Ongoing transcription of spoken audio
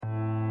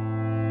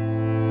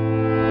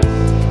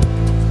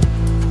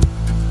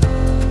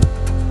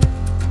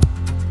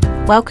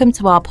Welcome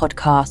to our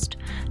podcast,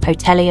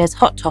 Hoteliers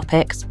Hot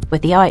Topics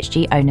with the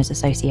IHG Owners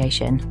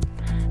Association.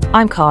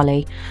 I'm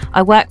Carly.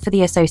 I work for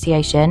the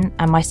association,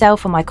 and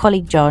myself and my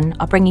colleague John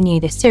are bringing you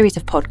this series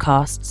of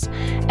podcasts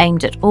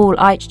aimed at all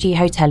IHG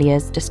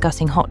hoteliers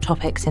discussing hot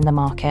topics in the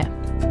market.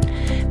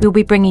 We'll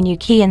be bringing you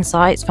key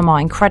insights from our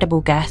incredible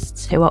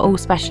guests who are all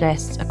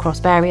specialists across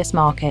various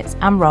markets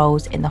and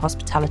roles in the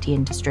hospitality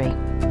industry.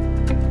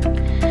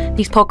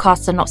 These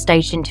podcasts are not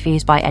staged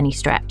interviews by any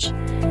stretch.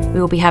 We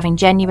will be having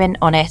genuine,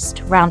 honest,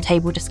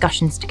 roundtable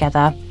discussions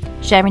together,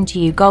 sharing to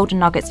you golden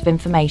nuggets of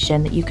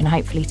information that you can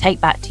hopefully take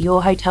back to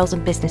your hotels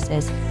and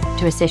businesses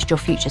to assist your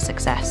future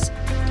success.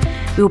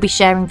 We will be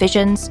sharing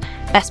visions,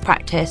 best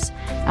practice,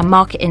 and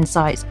market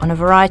insights on a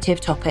variety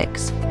of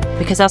topics,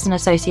 because as an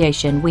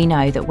association, we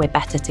know that we're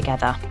better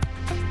together.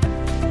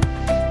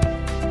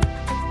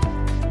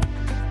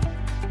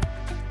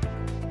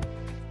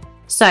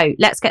 So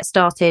let's get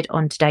started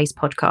on today's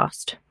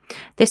podcast.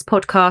 This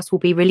podcast will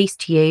be released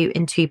to you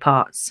in two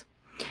parts.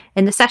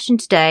 In the session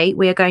today,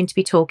 we are going to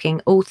be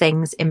talking all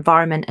things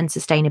environment and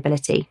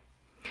sustainability.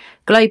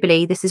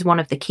 Globally, this is one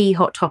of the key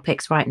hot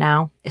topics right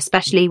now,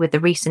 especially with the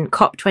recent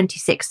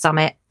COP26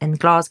 summit in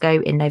Glasgow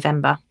in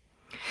November.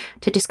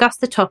 To discuss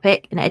the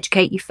topic and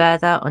educate you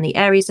further on the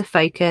areas of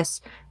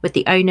focus with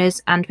the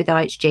owners and with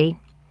IHG,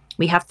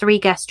 we have three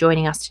guests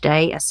joining us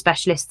today as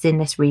specialists in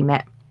this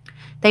remit.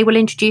 They will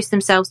introduce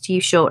themselves to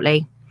you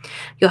shortly.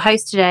 Your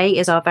host today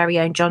is our very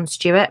own John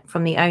Stewart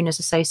from the Owners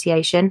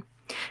Association.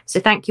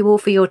 So thank you all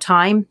for your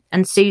time.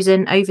 And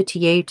Susan, over to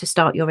you to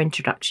start your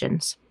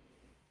introductions.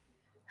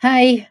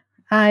 Hi,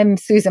 I'm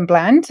Susan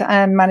Bland.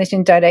 I'm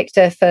Managing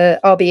Director for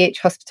RBH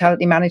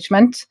Hospitality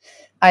Management.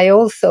 I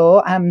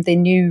also am the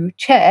new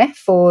chair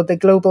for the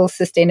Global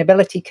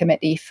Sustainability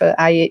Committee for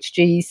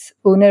IHG's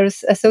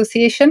Owners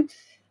Association.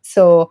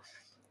 So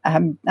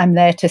I'm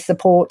there to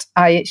support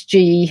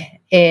IHG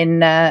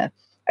in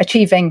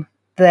achieving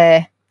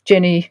their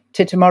Journey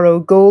to Tomorrow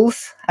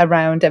goals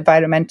around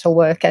environmental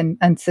work and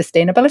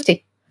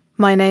sustainability.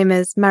 My name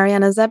is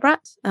Mariana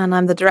Zebrat, and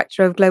I'm the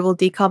Director of Global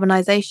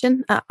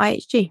Decarbonisation at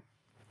IHG.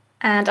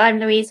 And I'm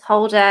Louise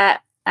Holder.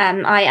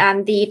 I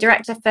am the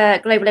Director for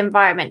Global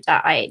Environment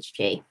at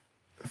IHG.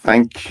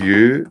 Thank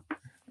you.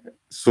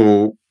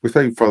 So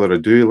without further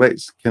ado,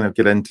 let's kind of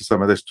get into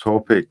some of these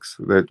topics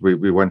that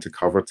we want to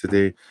cover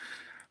today.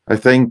 I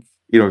think,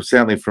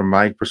 certainly from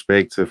my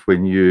perspective,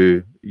 when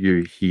you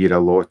hear a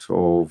lot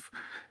of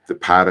the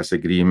Paris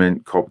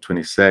Agreement,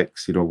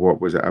 COP26,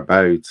 what was it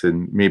about?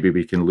 And maybe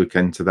we can look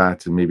into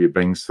that and maybe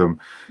bring some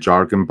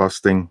jargon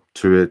busting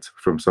to it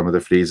from some of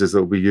the phrases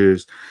that we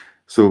use.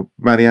 So,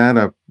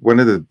 Mariana, one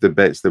of the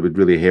bits that would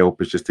really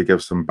help is just to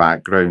give some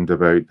background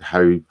about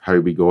how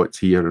we got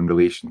here in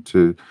relation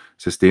to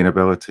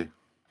sustainability.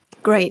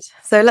 Great.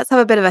 So let's have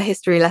a bit of a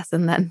history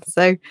lesson then.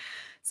 So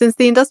since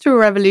the Industrial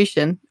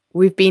Revolution,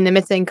 we've been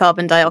emitting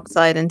carbon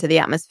dioxide into the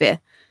atmosphere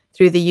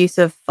through the use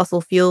of fossil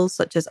fuels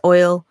such as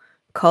oil,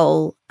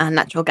 coal, and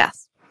natural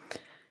gas.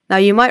 Now,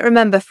 you might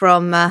remember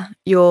from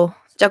your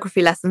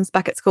geography lessons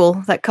back at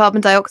school that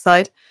carbon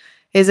dioxide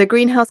is a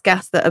greenhouse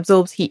gas that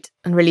absorbs heat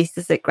and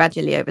releases it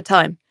gradually over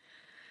time.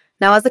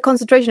 Now, as the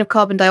concentration of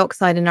carbon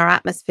dioxide in our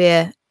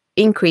atmosphere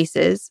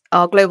increases,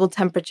 our global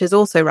temperatures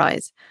also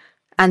rise.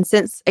 And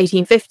since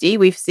 1850,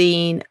 we've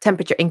seen a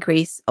temperature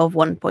increase of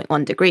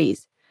 1.1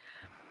 degrees.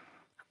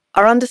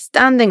 Our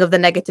understanding of the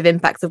negative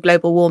impacts of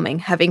global warming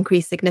have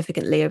increased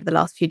significantly over the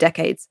last few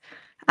decades.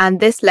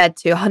 And this led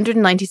to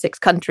 196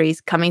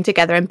 countries coming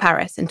together in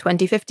Paris in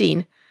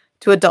 2015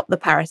 to adopt the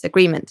Paris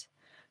Agreement,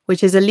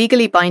 which is a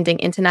legally binding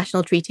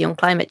international treaty on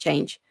climate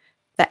change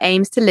that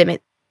aims to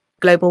limit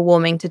global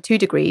warming to 2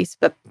 degrees,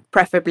 but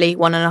preferably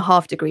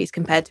 1.5 degrees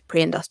compared to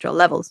pre-industrial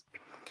levels.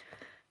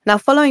 Now,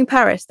 following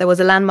Paris, there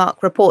was a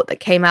landmark report that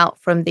came out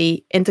from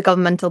the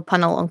Intergovernmental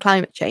Panel on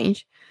Climate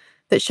Change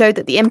that showed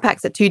that the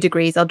impacts at 2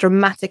 degrees are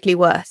dramatically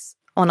worse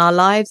on our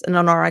lives and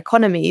on our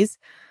economies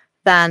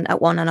than at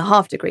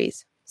 1.5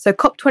 degrees. So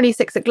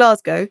COP26 at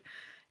Glasgow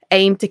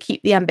aimed to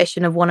keep the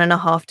ambition of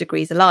 1.5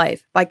 degrees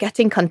alive by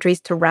getting countries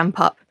to ramp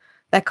up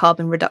their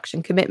carbon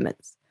reduction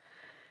commitments.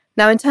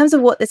 Now, in terms of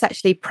what this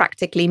actually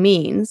practically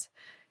means,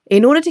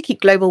 in order to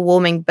keep global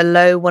warming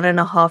below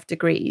 1.5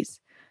 degrees,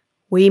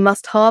 we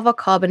must halve our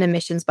carbon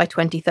emissions by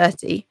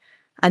 2030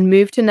 and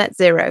move to net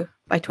zero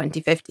by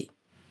 2050.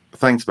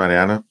 Thanks,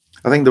 Mariana.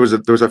 I think there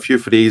was a few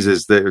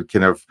phrases that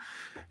kind of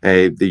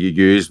that you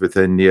use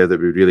within there that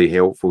were really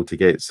helpful to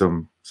get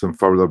some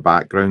further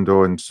background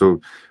on.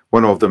 So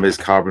one of them is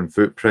carbon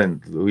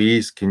footprint.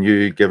 Louise, can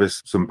you give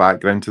us some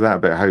background to that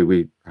about how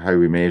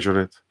we measure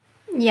it?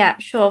 Yeah,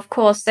 sure, of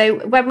course.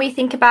 So when we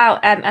think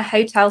about a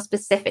hotel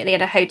specifically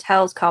and a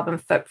hotel's carbon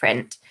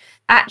footprint,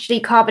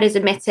 actually carbon is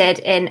emitted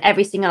in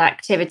every single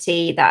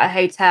activity that a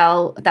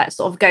hotel that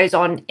sort of goes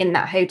on in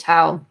that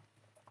hotel.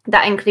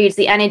 That includes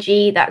the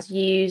energy that's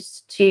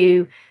used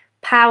to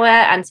power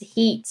and to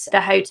heat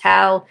the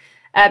hotel.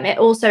 It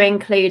also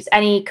includes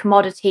any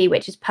commodity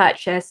which is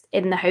purchased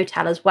in the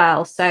hotel as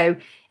well. So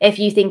if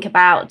you think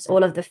about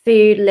all of the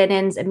food,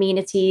 linens,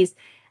 amenities,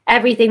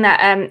 everything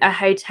that a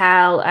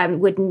hotel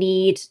would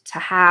need to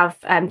have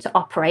to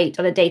operate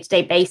on a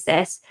day-to-day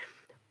basis,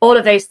 all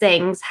of those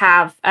things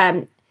have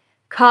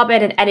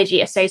carbon and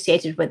energy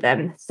associated with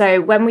them.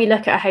 So when we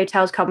look at a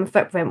hotel's carbon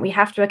footprint, we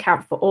have to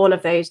account for all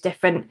of those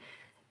different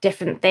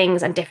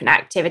things and different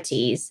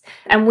activities.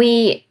 And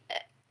we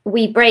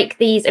break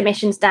these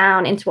emissions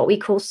down into what we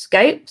call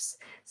scopes.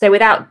 So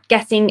without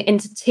getting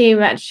into too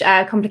much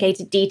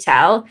complicated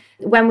detail,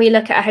 when we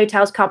look at a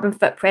hotel's carbon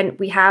footprint,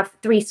 we have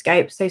 3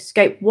 scopes. So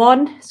scope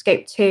 1,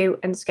 scope 2,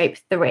 and scope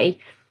 3.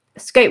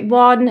 Scope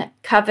 1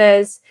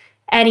 covers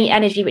any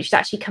energy which is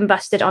actually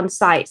combusted on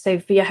site. So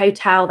for your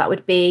hotel, that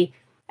would be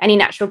any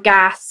natural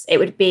gas. It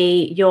would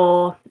be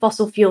your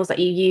fossil fuels that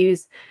you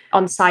use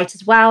on site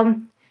as well.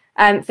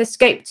 For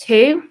scope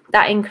 2,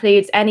 that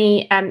includes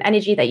any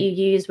energy that you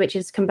use which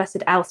is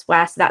combusted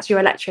elsewhere. So that's your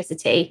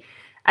electricity.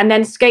 And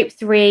then scope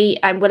 3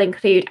 will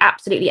include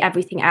absolutely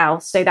everything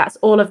else. So that's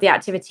all of the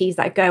activities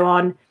that go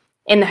on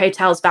in the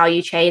hotel's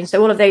value chain.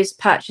 So all of those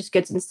purchased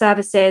goods and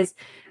services,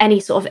 any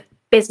sort of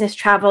business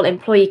travel,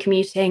 employee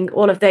commuting,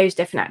 all of those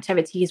different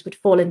activities would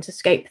fall into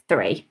scope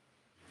 3.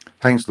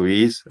 Thanks,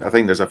 Louise. I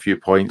think there's a few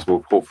points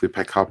we'll hopefully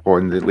pick up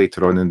on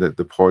later on in the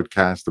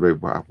podcast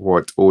about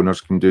what owners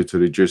can do to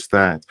reduce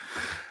that.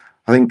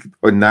 I think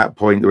on that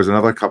point, there was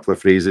another couple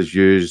of phrases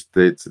used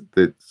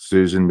that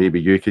Susan, maybe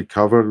you could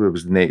cover. There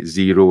was net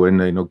zero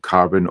and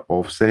carbon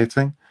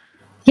offsetting.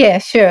 Yeah,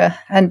 sure.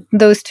 And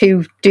those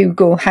two do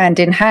go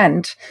hand in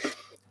hand.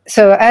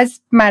 So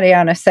as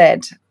Mariana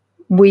said,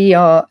 we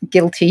are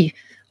guilty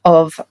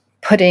of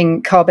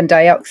putting carbon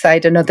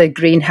dioxide and other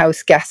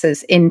greenhouse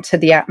gases into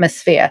the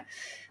atmosphere.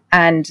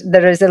 And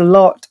there is a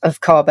lot of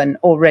carbon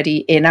already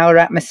in our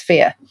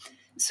atmosphere.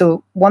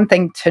 So one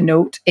thing to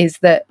note is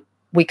that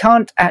we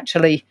can't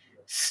actually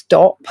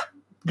stop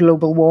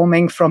global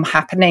warming from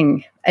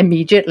happening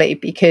immediately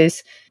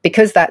because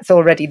that's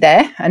already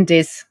there and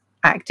is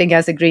acting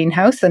as a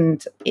greenhouse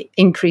and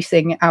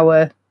increasing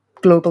our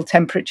global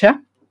temperature.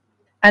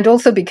 And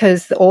also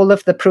because all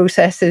of the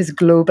processes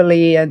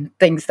globally and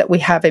things that we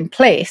have in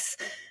place,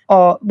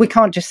 we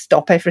can't just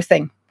stop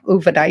everything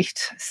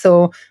overnight.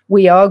 So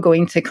we are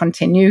going to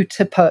continue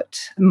to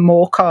put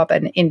more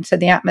carbon into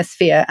the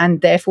atmosphere, and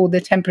therefore the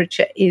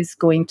temperature is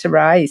going to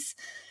rise.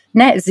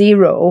 Net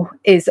zero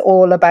is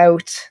all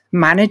about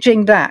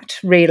managing that,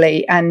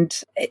 really. And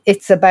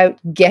it's about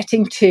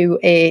getting to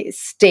a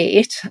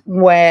state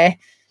where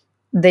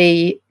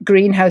the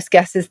greenhouse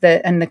gases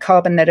and the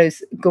carbon that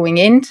is going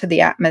into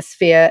the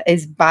atmosphere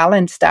is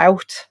balanced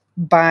out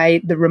by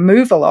the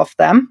removal of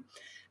them.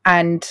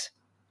 And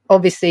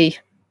obviously,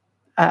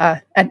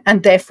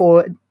 and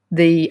therefore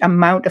the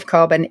amount of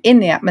carbon in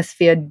the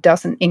atmosphere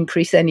doesn't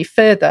increase any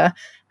further,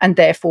 and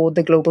therefore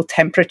the global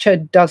temperature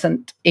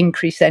doesn't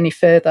increase any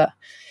further.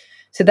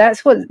 So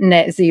that's what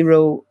net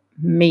zero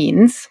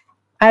means.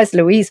 As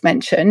Louise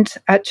mentioned,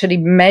 actually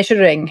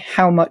measuring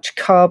how much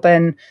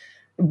carbon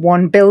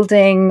one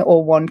building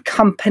or one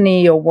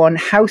company or one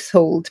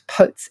household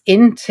puts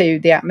into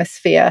the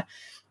atmosphere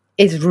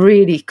is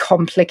really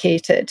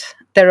complicated.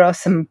 There are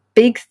some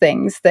big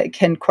things that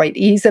can quite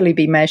easily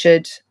be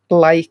measured,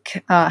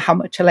 like how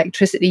much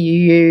electricity you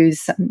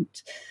use and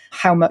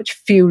how much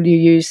fuel you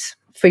use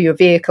for your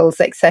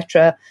vehicles,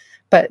 etc.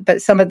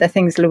 But some of the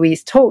things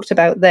Louise talked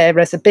about there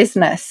as a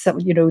business,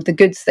 the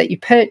goods that you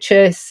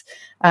purchase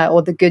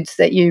or the goods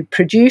that you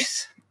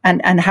produce,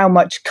 and how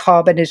much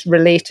carbon is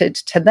related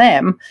to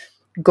them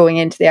going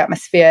into the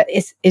atmosphere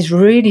is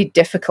really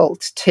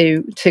difficult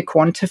to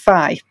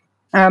quantify.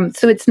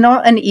 So it's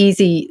not an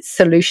easy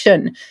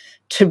solution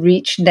to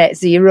reach net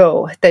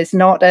zero. There's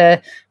not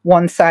a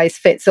one size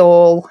fits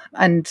all,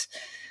 and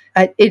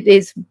it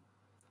is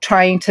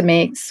trying to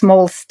make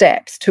small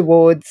steps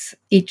towards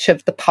each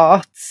of the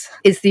parts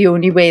is the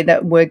only way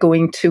that we're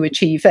going to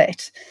achieve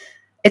it.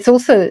 It's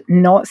also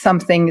not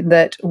something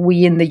that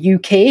we in the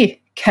UK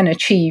can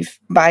achieve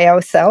by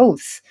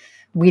ourselves.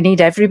 We need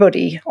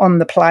everybody on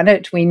the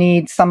planet. We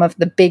need some of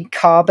the big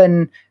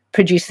carbon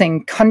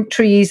producing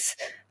countries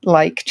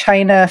like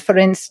China, for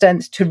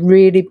instance, to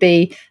really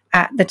be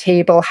at the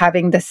table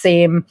having the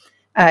same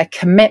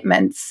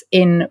commitments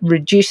in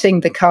reducing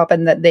the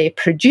carbon that they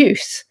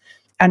produce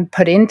and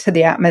put into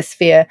the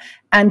atmosphere,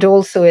 and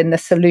also in the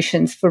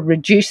solutions for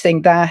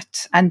reducing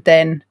that and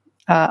then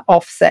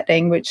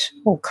offsetting, which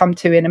we'll come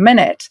to in a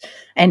minute,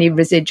 any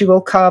residual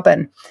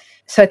carbon.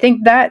 So I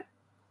think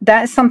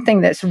that's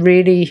something that's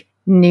really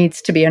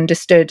needs to be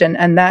understood.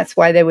 And that's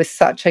why there was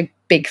such a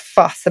big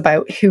fuss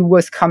about who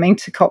was coming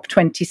to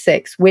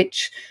COP26,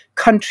 which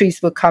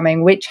countries were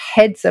coming, which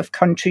heads of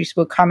countries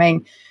were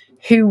coming,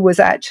 who was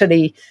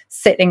actually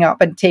sitting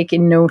up and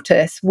taking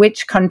notice,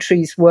 which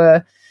countries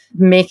were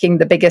making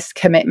the biggest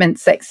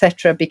commitments,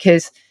 etc.,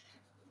 because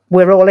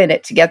we're all in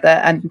it together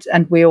and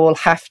we all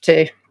have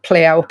to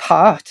play our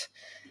part.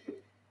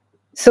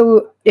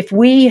 So if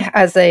we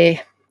as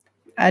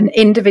an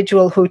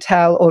individual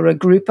hotel or a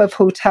group of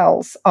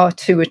hotels are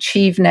to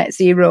achieve net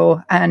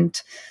zero and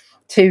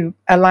to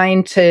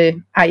align to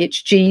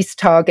IHG's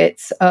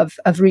targets of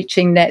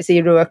reaching net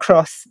zero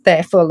across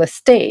their full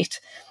estate,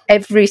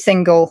 every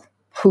single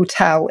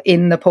hotel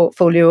in the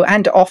portfolio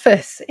and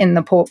office in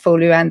the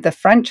portfolio and the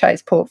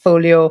franchise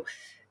portfolio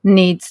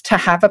needs to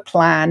have a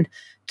plan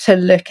to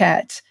look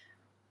at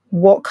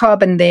what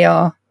carbon they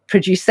are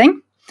producing,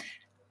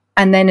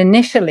 and then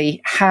initially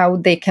how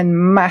they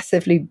can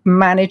massively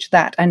manage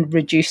that and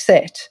reduce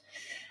it.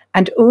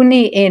 And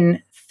only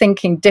in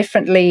thinking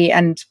differently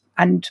and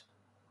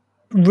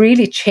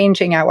really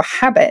changing our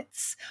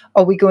habits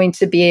are we going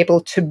to be able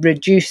to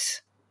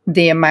reduce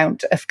the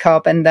amount of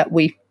carbon that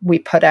we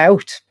put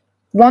out.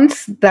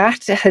 Once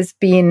that has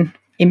been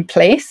in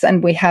place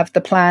and we have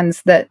the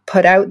plans that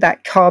put out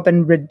that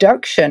carbon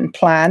reduction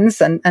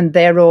plans, and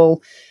they're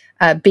all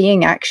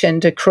being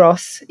actioned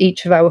across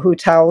each of our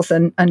hotels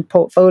and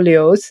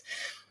portfolios,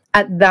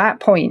 at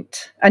that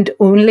point, and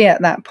only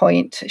at that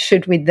point,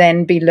 should we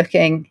then be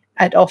looking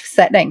at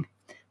offsetting.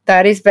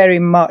 That is very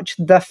much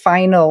the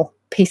final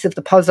piece of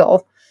the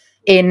puzzle.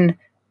 In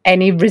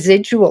any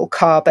residual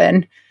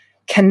carbon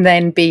can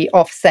then be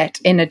offset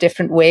in a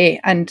different way.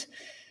 And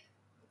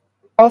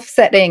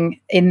offsetting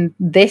in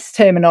this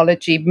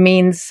terminology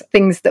means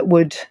things that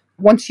would,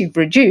 once you've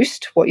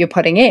reduced what you're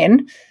putting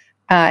in,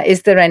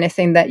 is there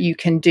anything that you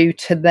can do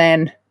to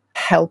then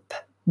help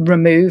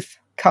remove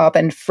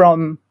carbon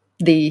from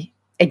the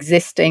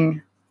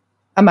existing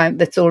amount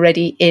that's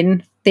already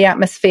in the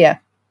atmosphere?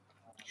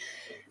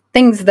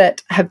 Things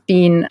that have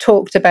been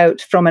talked about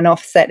from an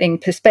offsetting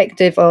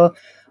perspective are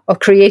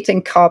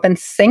creating carbon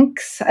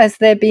sinks, as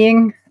they're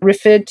being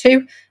referred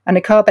to. And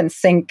a carbon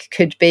sink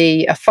could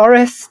be a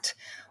forest,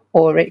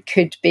 or it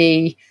could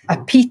be a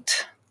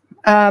peat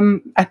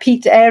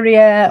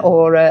area,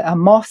 or a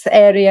moss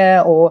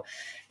area, or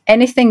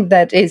anything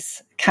that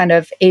is kind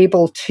of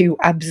able to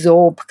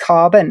absorb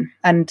carbon.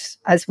 And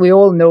as we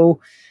all know,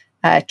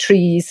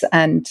 trees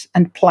and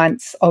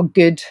plants are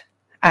good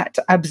at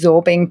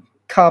absorbing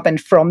carbon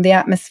from the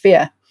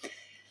atmosphere.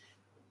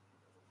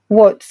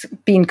 What's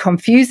been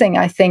confusing,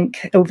 I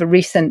think, over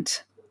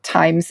recent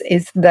times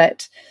is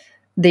that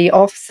the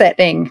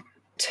offsetting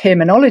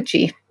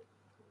terminology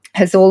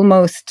has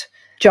almost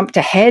jumped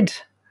ahead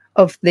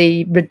of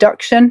the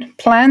reduction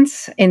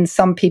plans in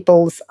some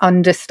people's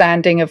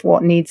understanding of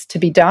what needs to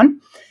be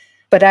done.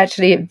 But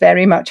actually, it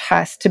very much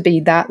has to be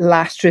that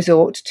last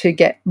resort to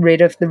get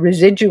rid of the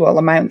residual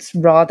amounts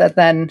rather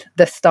than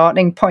the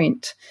starting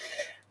point.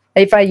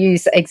 If I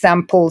use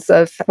examples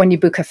of when you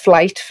book a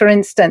flight, for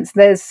instance,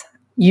 there's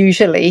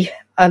usually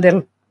a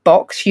little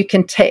box you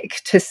can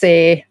tick to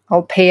say,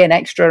 I'll pay an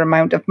extra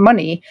amount of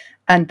money,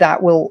 and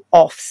that will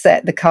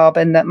offset the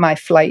carbon that my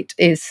flight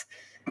is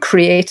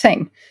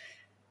creating.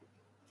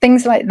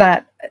 Things like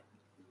that,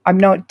 I'm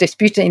not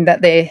disputing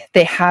that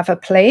they have a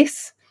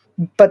place,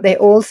 but they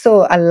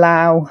also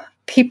allow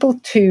people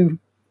to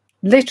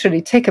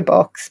literally tick a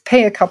box,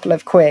 pay a couple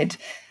of quid,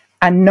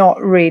 and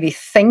not really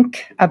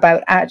think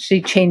about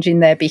actually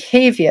changing their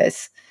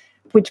behaviors,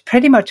 which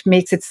pretty much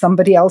makes it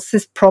somebody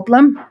else's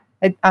problem.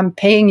 I'm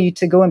paying you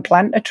to go and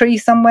plant a tree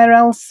somewhere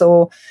else,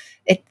 or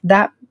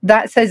that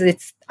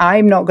says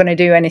I'm not going to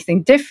do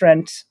anything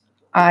different.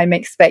 I'm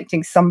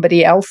expecting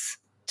somebody else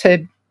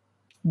to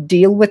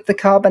deal with the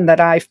carbon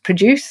that I've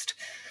produced.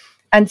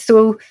 And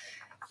so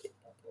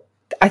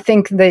I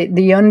think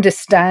the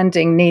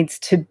understanding needs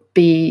to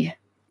be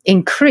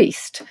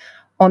increased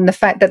on the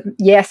fact that,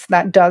 yes,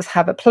 that does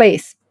have a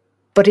place,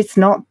 but it's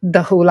not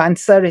the whole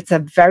answer. It's a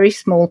very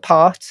small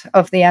part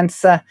of the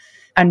answer.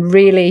 And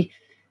really,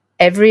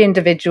 every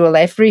individual,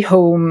 every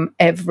home,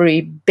 every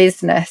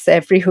business,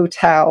 every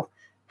hotel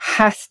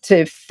has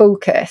to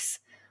focus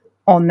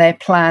on their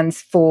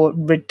plans for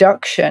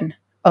reduction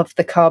of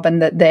the carbon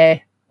that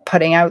they're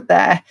putting out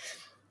there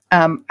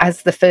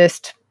as the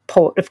first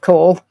port of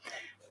call.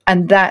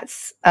 And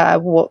that's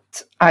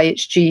what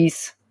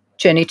IHG's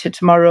Journey to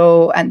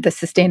Tomorrow and the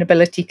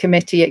Sustainability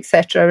Committee,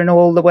 etc., and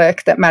all the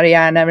work that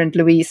Mariana and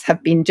Louise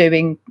have been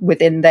doing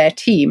within their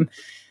team.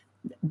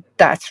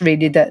 That's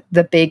really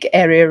the big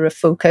area of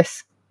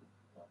focus.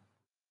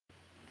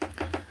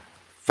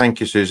 Thank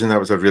you, Susan. That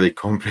was a really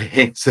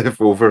comprehensive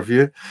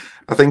overview.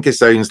 I think it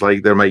sounds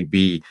like there might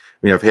be,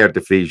 I've heard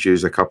the phrase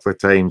used a couple of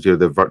times,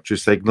 the virtue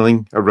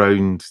signalling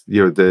around,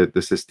 the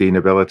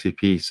sustainability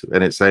piece.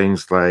 And it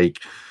sounds like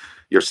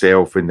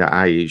yourself and the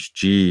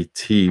IHG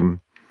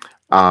team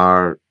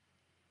are,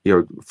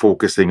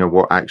 focusing on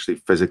what actually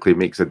physically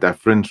makes a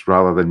difference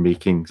rather than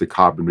making the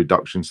carbon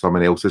reduction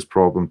someone else's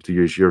problem, to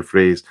use your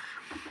phrase.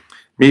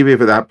 Maybe at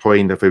that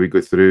point, if I would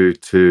go through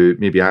to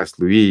maybe ask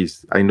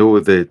Louise, I know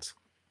that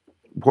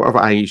what have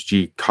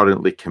IHG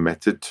currently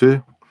committed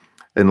to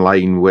in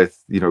line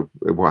with,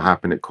 what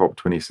happened at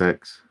COP26?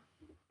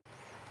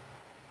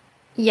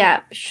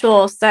 Yeah,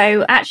 sure.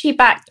 So actually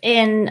back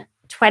in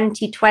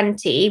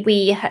 2020,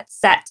 we had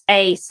set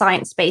a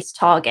science-based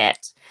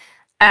target.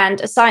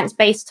 And a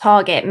science-based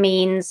target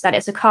means that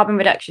it's a carbon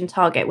reduction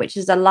target which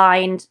is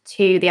aligned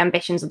to the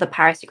ambitions of the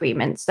Paris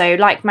Agreement. So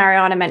like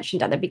Mariana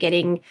mentioned at the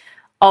beginning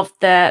of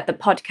the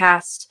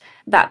podcast,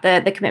 that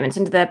the commitments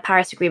under the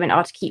Paris Agreement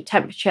are to keep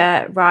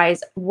temperature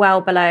rise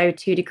well below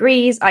 2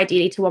 degrees,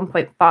 ideally to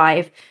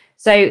 1.5.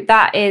 So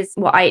that is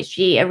what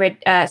IHG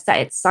set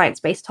its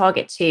science-based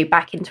target to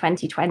back in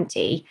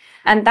 2020.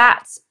 And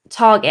that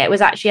target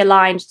was actually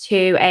aligned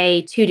to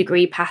a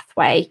 2-degree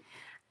pathway.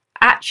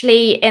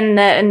 Actually, in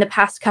the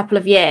past couple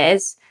of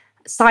years,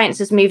 science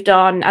has moved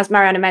on. As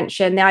Mariana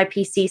mentioned, the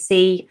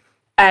IPCC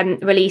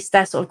released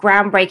their sort of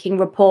groundbreaking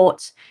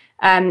report,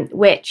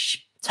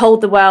 which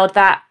told the world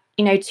that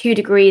 2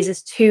 degrees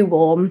is too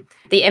warm.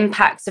 The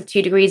impacts of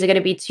 2 degrees are going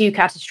to be too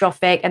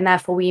catastrophic, and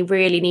therefore we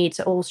really need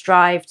to all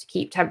strive to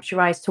keep temperature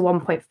rise to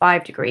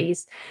 1.5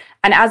 degrees.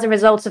 And as a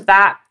result of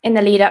that, in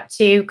the lead up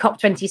to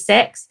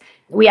COP26,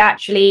 we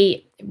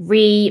actually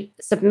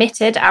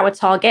resubmitted our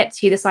target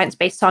to the Science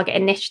Based Target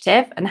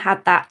Initiative and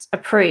had that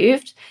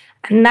approved.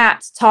 And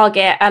that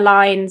target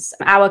aligns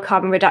our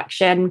carbon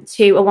reduction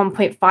to a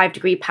 1.5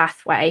 degree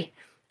pathway.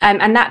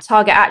 And that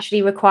target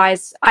actually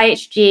requires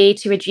IHG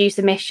to reduce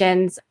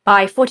emissions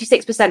by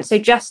 46%, so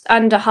just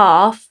under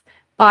half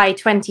by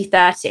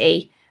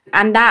 2030.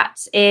 And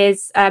that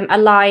is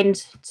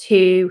aligned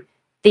to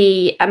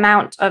the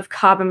amount of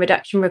carbon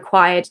reduction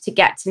required to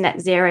get to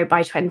net zero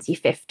by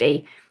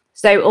 2050.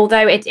 So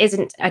although it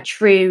isn't a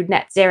true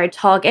net zero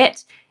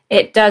target,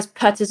 it does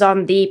put us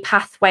on the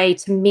pathway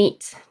to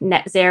meet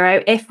net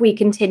zero if we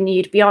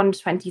continued beyond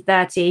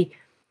 2030.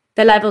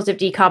 The levels of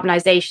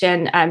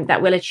decarbonisation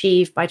that we'll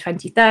achieve by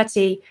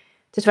 2030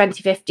 to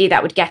 2050,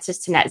 that would get us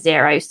to net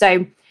zero.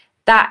 So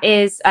that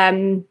is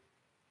the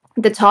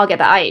target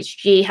that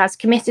IHG has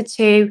committed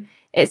to.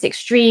 It's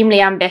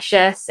extremely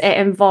ambitious. It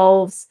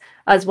involves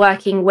us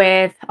working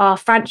with our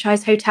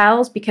franchise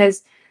hotels,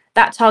 because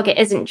that target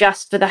isn't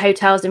just for the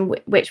hotels in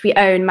which we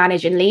own,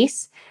 manage and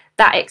lease.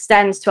 That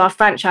extends to our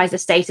franchise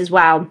estate as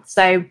well.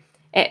 So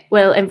it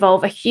will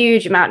involve a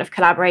huge amount of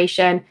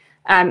collaboration.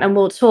 And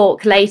we'll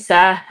talk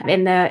later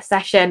in the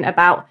session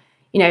about,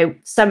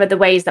 some of the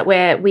ways that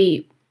we're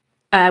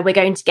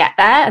going to get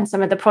there and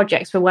some of the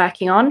projects we're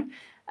working on.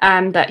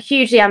 But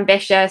hugely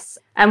ambitious.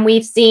 And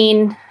we've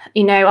seen,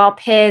 our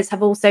peers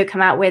have also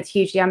come out with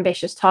hugely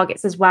ambitious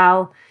targets as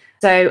well.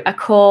 So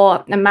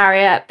Accor and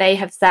Marriott, they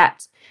have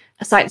set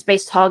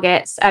science-based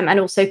targets and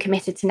also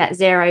committed to net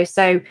zero.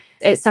 So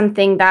it's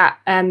something that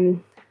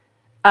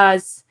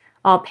us,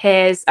 our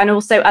peers, and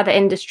also other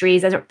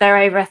industries, there are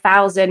over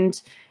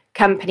 1,000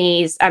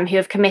 companies who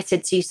have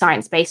committed to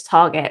science-based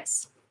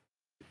targets.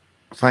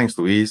 Thanks,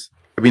 Louise.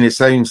 I mean, it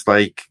sounds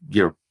like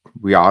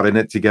we are in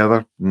it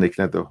together in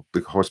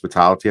the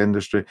hospitality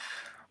industry.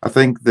 I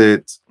think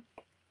that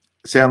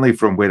certainly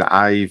from when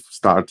I've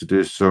started to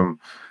do some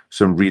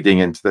reading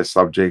into this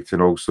subject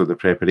and also the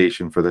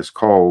preparation for this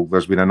call,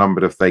 there's been a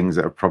number of things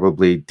that have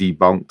probably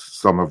debunked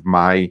some of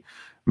my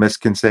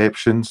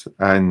misconceptions.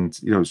 And,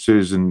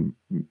 Susan,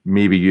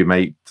 maybe you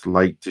might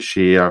like to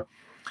share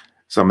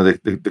some of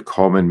the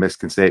common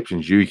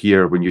misconceptions you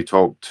hear when you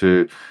talk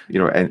to,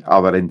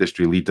 other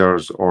industry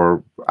leaders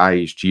or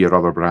IHG or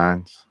other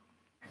brands.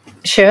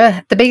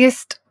 Sure. The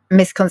biggest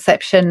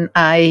misconception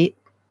I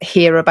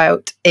hear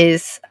about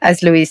is,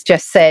 as Louise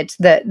just said,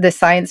 that the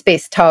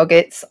science-based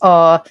targets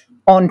are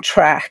on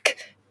track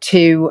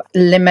to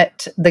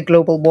limit the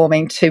global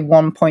warming to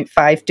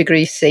 1.5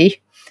 degrees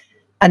C.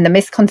 And the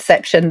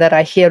misconception that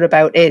I hear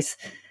about is,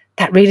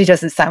 that really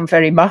doesn't sound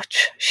very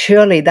much.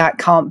 Surely that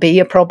can't be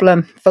a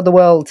problem for the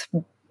world.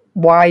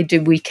 Why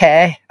do we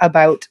care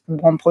about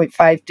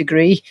 1.5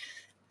 degree?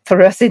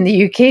 For us in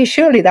the UK,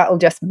 surely that'll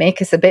just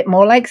make us a bit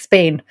more like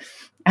Spain.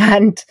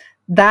 And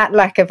that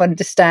lack of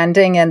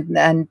understanding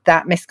and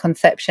that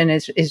misconception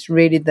is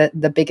really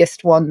the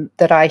biggest one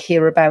that I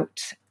hear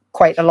about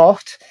quite a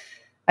lot.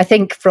 I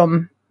think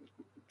from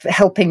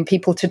helping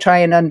people to try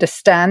and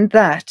understand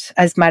that,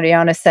 as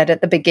Mariana said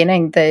at the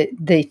beginning,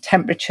 the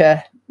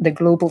temperature, the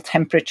global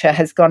temperature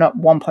has gone up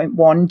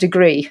 1.1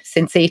 degree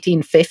since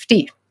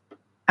 1850.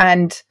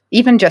 And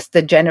even just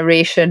the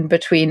generation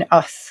between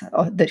us,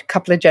 or the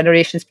couple of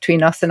generations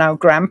between us and our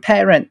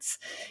grandparents,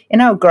 in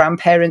our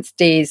grandparents'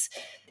 days,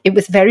 it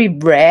was very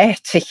rare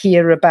to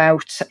hear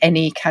about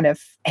any kind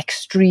of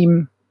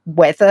extreme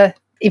weather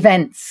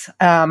events.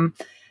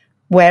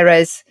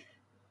 Whereas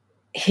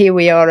here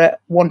we are at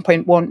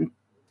 1.1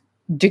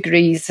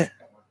 degrees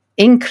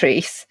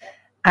increase.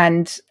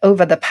 And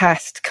over the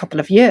past couple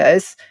of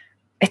years,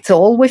 it's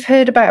all we've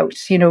heard about.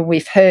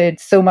 We've heard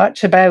so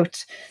much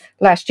about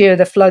last year,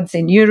 the floods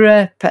in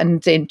Europe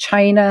and in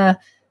China,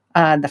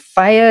 the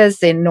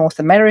fires in North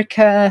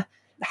America,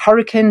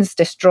 hurricanes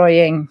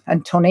destroying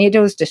and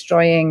tornadoes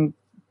destroying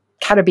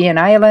Caribbean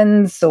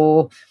islands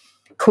or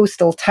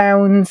coastal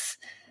towns.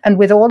 And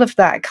with all of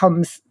that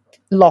comes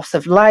loss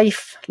of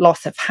life,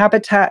 loss of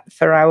habitat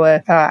for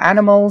our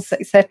animals,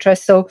 etc.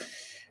 So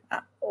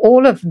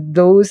all of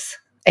those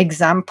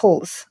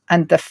examples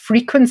and the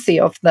frequency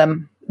of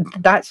them,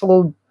 that's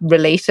all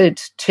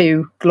related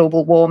to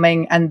global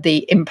warming and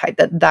the impact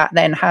that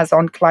then has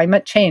on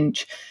climate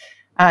change.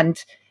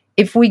 And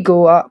if we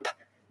go up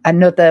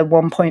another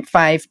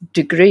 1.5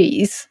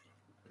 degrees,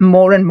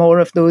 more and more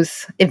of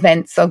those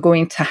events are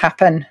going to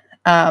happen,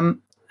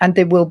 and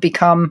they will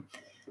become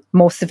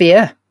more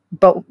severe.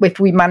 But if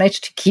we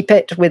manage to keep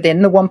it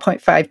within the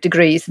 1.5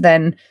 degrees,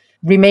 then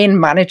remain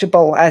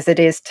manageable as it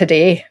is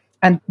today.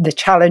 And the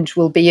challenge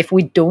will be if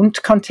we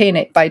don't contain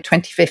it by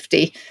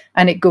 2050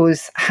 and it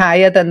goes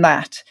higher than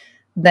that,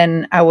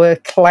 then our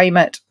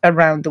climate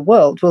around the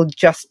world will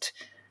just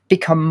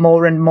become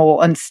more and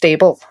more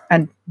unstable,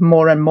 and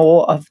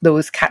more of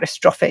those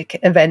catastrophic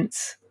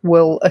events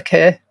will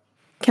occur.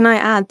 Can I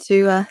add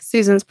to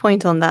Susan's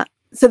point on that?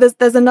 So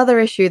there's another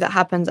issue that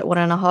happens at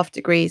 1.5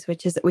 degrees,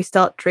 which is that we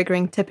start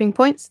triggering tipping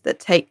points that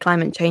take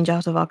climate change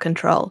out of our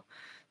control.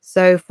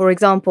 So, for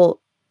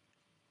example,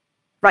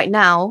 right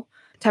now,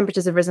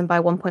 temperatures have risen by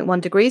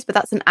 1.1 degrees, but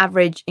that's an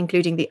average,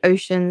 including the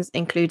oceans,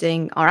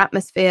 including our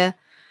atmosphere.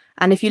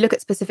 And if you look at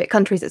specific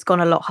countries, it's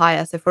gone a lot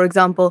higher. So, for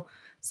example,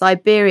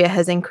 Siberia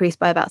has increased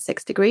by about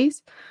 6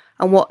 degrees.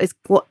 And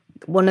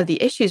one of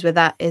the issues with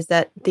that is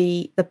that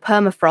the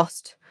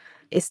permafrost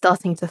is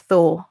starting to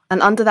thaw.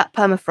 And under that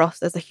permafrost,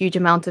 there's a huge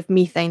amount of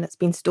methane that's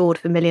been stored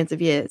for millions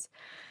of years.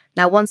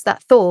 Now, once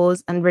that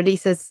thaws and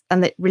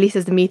it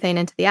releases the methane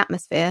into the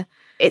atmosphere,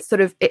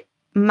 it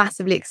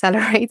massively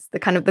accelerates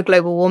the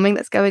global warming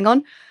that's going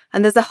on.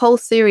 And there's a whole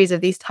series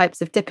of these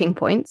types of tipping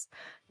points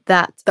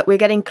that we're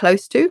getting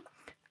close to.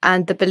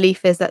 And the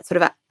belief is that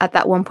sort of at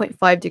that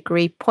 1.5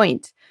 degree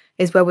point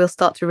is where we'll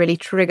start to really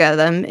trigger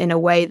them in a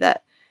way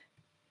that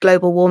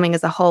global warming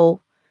as a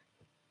whole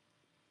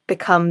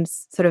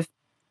becomes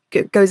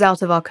goes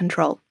out of our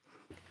control.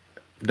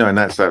 No, and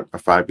that's a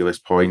fabulous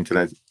point.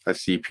 And I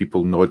see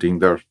people nodding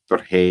their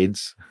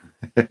heads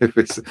if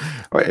it's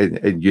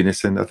in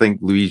unison. I think,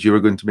 Louise, you were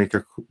going to make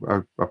a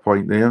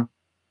point there.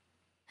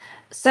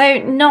 So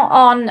not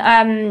on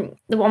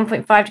the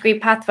 1.5 degree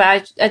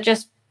pathway,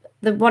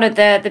 one of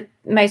the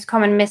most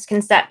common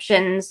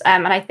misconceptions,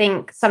 and I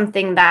think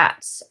something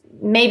that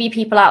maybe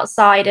people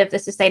outside of the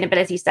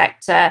sustainability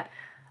sector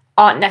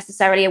aren't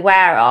necessarily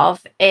aware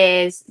of,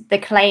 is the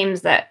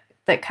claims that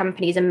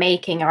companies are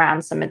making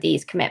around some of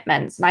these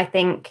commitments. And I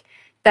think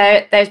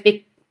there's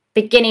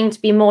beginning to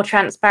be more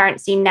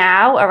transparency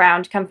now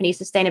around company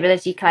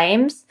sustainability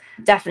claims,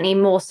 definitely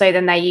more so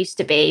than there used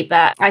to be.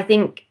 But I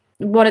think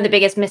one of the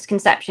biggest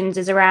misconceptions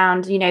is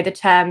around, the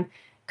term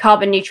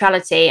carbon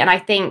neutrality. And I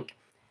think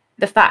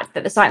the fact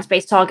that the Science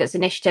Based Targets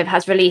Initiative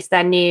has released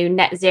their new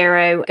net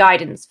zero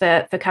guidance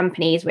for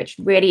companies, which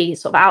really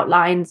sort of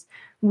outlines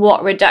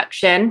what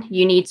reduction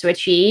you need to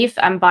achieve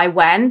and by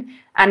when,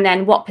 and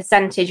then what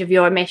percentage of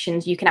your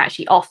emissions you can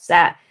actually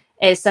offset,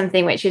 is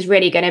something which is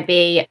really going to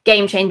be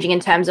game changing in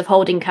terms of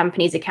holding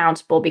companies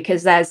accountable,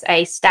 because there's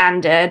a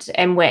standard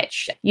in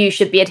which you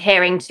should be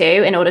adhering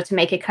to in order to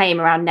make a claim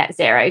around net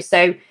zero.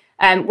 So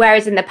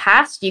whereas in the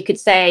past, you could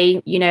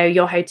say,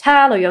 your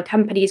hotel or your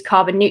company is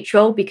carbon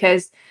neutral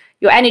because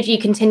your energy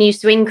continues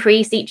to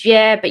increase each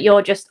year, but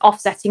you're just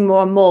offsetting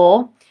more and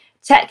more.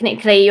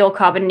 Technically, you're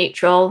carbon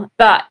neutral,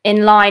 but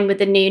in line with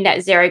the new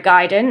net zero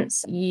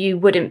guidance, you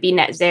wouldn't be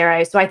net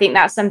zero. So I think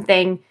that's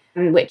something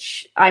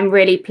which I'm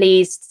really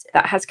pleased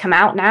that has come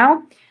out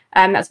now.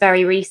 That's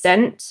very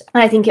recent.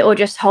 And I think it will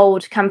just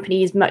hold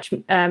companies much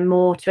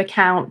more to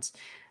account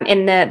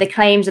in the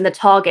claims and the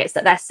targets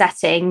that they're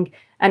setting,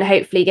 and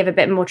hopefully give a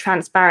bit more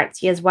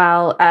transparency as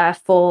well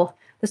for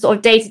the sort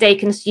of day-to-day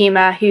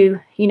consumer who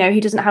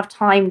doesn't have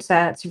time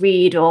to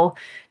read or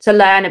to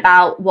learn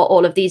about what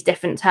all of these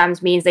different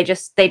terms means.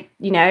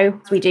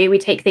 We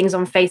take things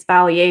on face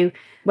value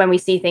when we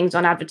see things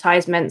on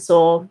advertisements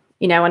or,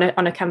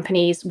 on a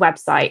company's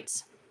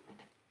website.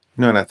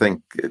 No, and I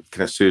think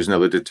kind of Susan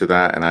alluded to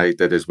that, and I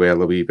did as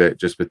well a wee bit,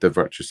 just with the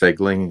virtue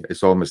signaling.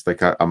 It's almost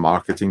like a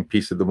marketing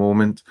piece at the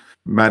moment.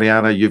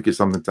 Mariana, you've got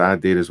something to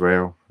add there as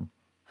well.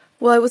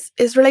 Well,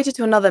 it's related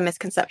to another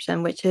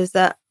misconception, which is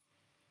that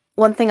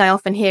one thing I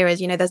often hear is,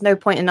 there's no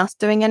point in us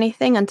doing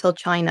anything until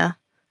China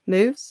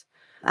moves.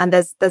 And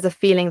there's a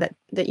feeling that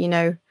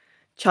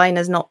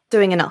China's not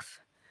doing enough.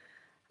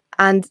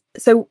 And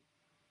so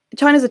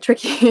China's a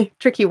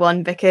tricky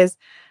one, because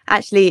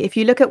actually, if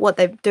you look at what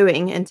they're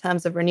doing in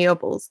terms of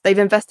renewables, they've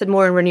invested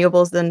more in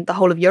renewables than the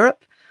whole of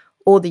Europe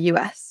or the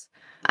US.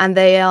 And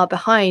they are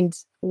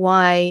behind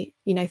why,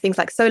 things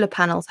like solar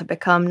panels have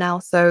become now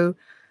so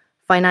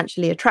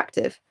financially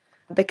attractive,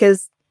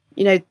 because,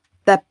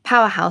 the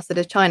powerhouse that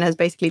is China has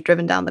basically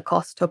driven down the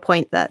cost to a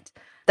point that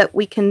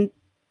we can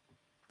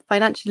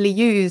financially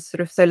use sort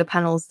of solar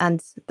panels,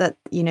 and that,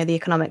 the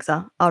economics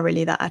are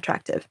really that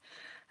attractive.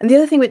 And the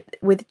other thing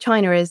with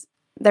China is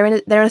they're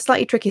in a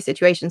slightly tricky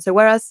situation. So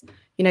whereas,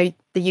 the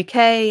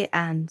UK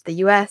and the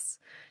US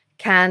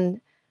can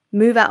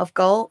move out of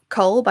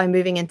coal by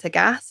moving into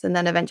gas and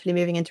then eventually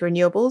moving into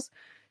renewables,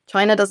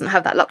 China doesn't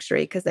have that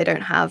luxury because they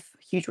don't have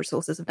huge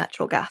resources of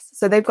natural gas.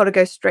 So they've got to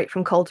go straight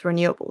from coal to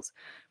renewables,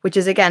 which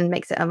is, again,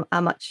 makes it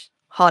a much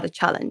harder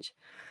challenge.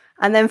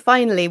 And then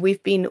finally,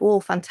 we've been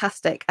all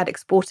fantastic at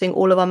exporting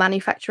all of our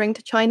manufacturing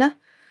to China.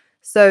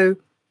 So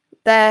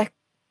their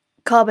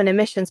carbon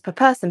emissions per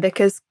person,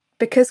 because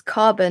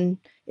carbon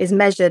is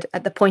measured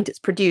at the point it's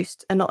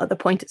produced and not at the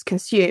point it's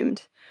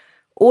consumed,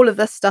 all of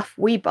the stuff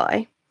we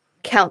buy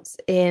counts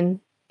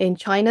in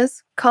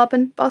China's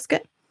carbon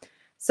basket.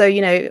 So,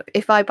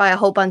 if I buy a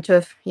whole bunch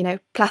of,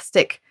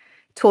 plastic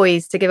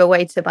toys to give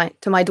away to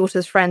my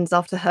daughter's friends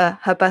after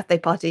her birthday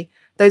party,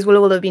 those will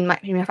all have been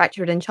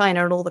manufactured in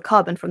China, and all the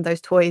carbon from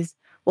those toys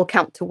will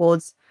count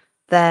towards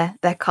their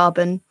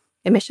carbon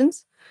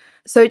emissions.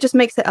 So it just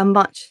makes it a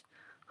much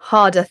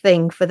harder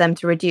thing for them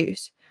to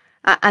reduce.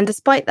 And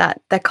despite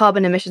that, their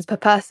carbon emissions per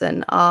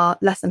person are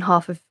less than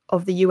half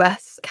of the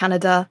US,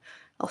 Canada,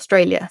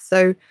 Australia.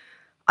 So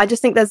I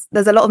just think there's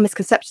a lot of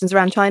misconceptions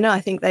around China.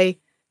 I think they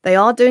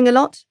are doing a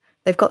lot.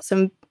 They've got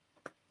some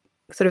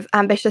sort of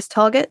ambitious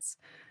targets.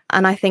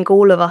 And I think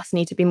all of us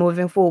need to be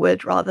moving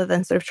forward rather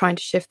than sort of trying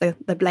to shift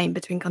the blame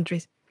between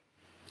countries.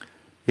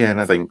 Yeah,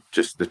 and I think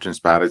just the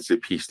transparency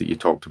piece that you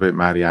talked about,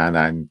 Marianne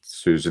and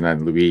Susan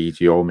and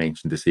Louise, you all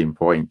mentioned the same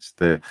points.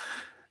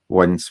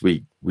 Once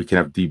we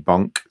kind of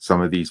debunk some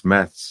of these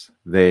myths,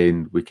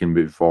 then we can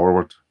move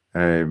forward.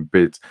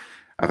 But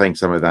I think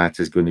some of that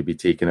is going to be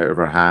taken out of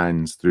our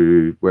hands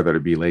through whether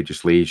it be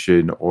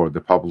legislation or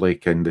the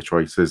public and the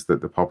choices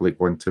that the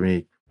public want to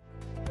make.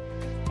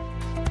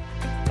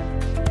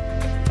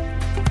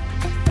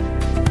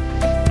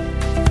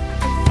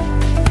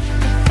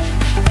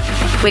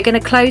 We're going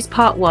to close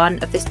part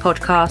 1 of this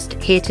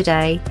podcast here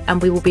today,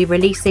 and we will be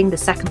releasing the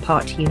second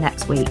part to you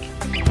next week.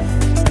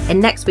 In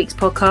next week's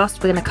podcast,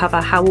 we're going to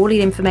cover how all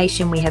the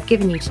information we have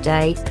given you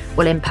today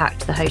will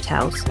impact the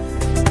hotels.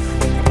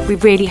 We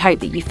really hope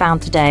that you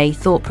found today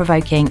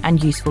thought-provoking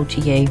and useful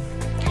to you.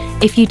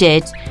 If you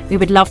did, we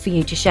would love for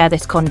you to share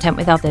this content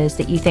with others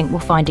that you think will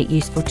find it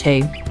useful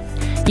too.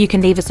 You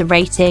can leave us a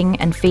rating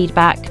and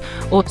feedback,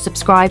 or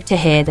subscribe to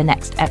hear the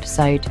next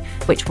episode,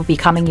 which will be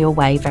coming your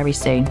way very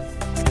soon.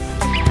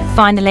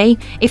 Finally,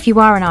 if you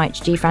are an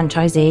IHG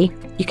franchisee,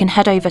 you can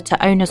head over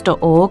to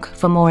owners.org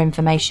for more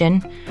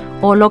information,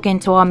 or log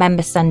into our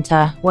Member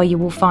Centre, where you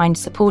will find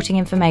supporting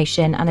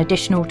information and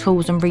additional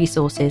tools and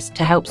resources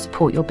to help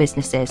support your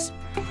businesses.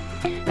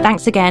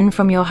 Thanks again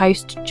from your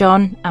host,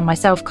 John, and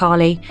myself,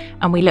 Carly,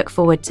 and we look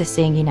forward to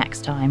seeing you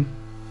next time.